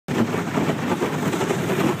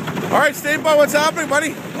All right, State Bud, what's happening,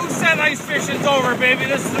 buddy? Who said ice fishing's over, baby?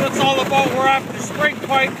 This is what it's all about. We're after spring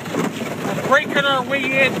pike. We're breaking our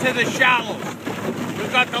way into the shallows.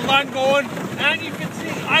 We've got the lung going, and you can see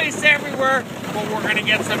ice everywhere, but we're going to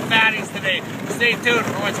get some fatties today. Stay tuned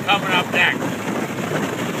for what's coming up next.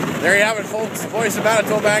 There you have it, folks. Voice of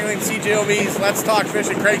Manitoba Angling, CJOB's Let's Talk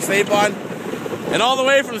Fishing, Craig State Bud. And all the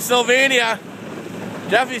way from Sylvania,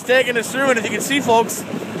 Jeffy's taking us through, and as you can see, folks,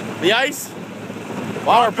 the ice.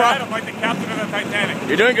 Wow, I'm like the captain of the Titanic.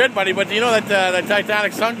 You're doing good, buddy, but do you know that the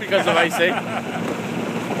Titanic sunk because of ice, eh?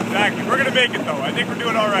 Exactly. We're going to make it, though. I think we're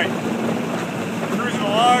doing all right. We're cruising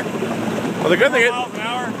along. Well, the good miles an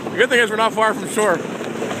hour. thing is we're not far from shore.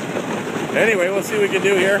 Anyway, we'll see what we can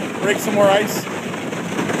do here. Break some more ice.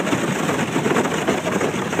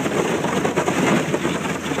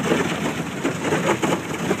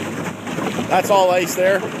 That's all ice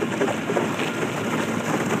there.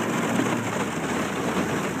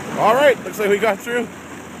 All right, looks like we got through.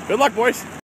 Good luck, boys.